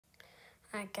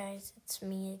Hi guys, it's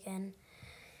me again.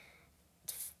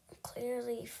 It's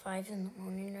clearly 5 in the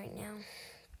morning right now.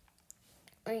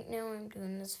 Right now I'm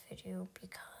doing this video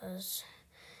because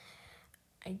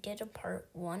I did a part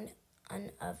 1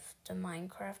 of the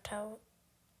Minecraft house.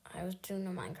 I was doing a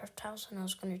Minecraft house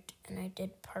and I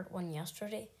did part 1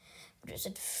 yesterday, but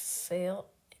it failed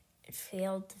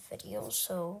the video,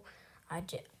 so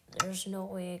there's no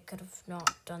way I could have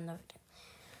not done the video.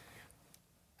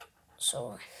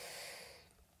 So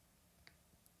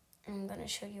I'm gonna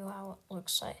show you how it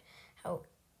looks like,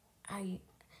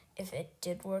 if it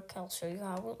did work, I'll show you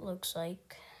how it looks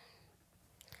like.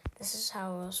 This is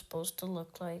how it was supposed to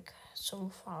look like so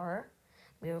far.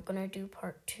 We were gonna do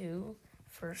part 2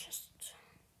 first.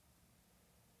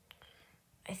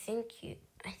 I think you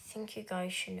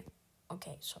guys should.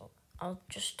 Okay, so I'll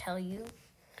just tell you.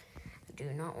 I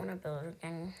do not want to build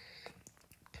again.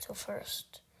 So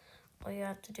first, all you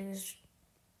have to do is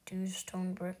do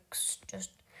stone bricks.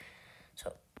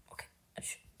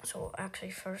 So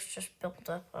actually, first just build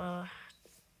up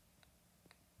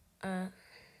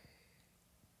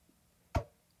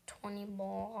 20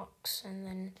 blocks, and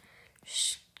then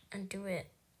and do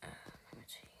it.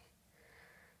 Let's see.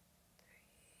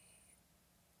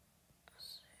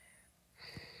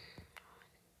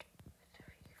 3,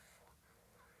 4,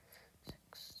 5, 6,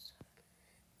 7,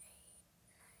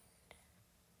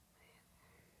 8,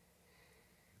 9,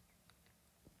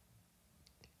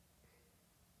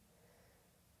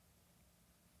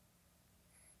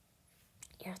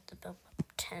 10. You have to build up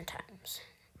 10 times.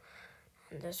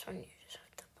 And this one you just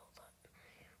have to build up.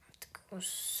 You have to go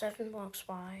 7 blocks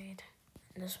wide.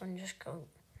 And this one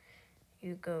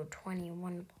you go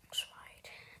 21 blocks wide.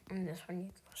 And this one you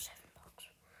go 7 blocks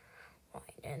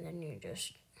wide. And then you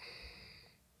just,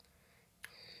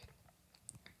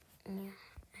 and you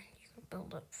can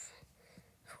build up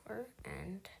 4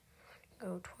 and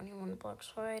go 21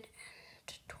 blocks wide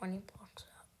and 20 blocks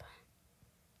up.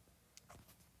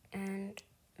 And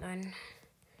then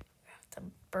you have the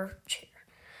birch here.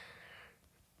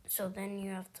 So then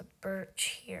you have the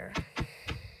birch here.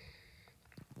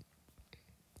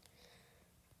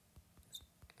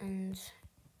 And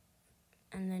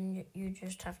then you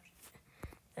just have to,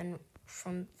 then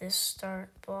from this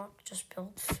start block, just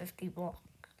build 50 blocks.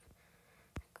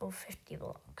 Go 50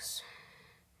 blocks.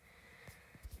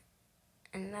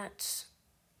 And that's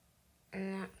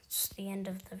the end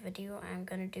of the video. I'm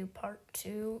gonna do part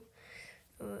 2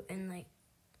 in like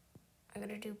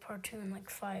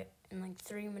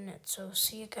 3 minutes. So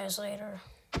see you guys later.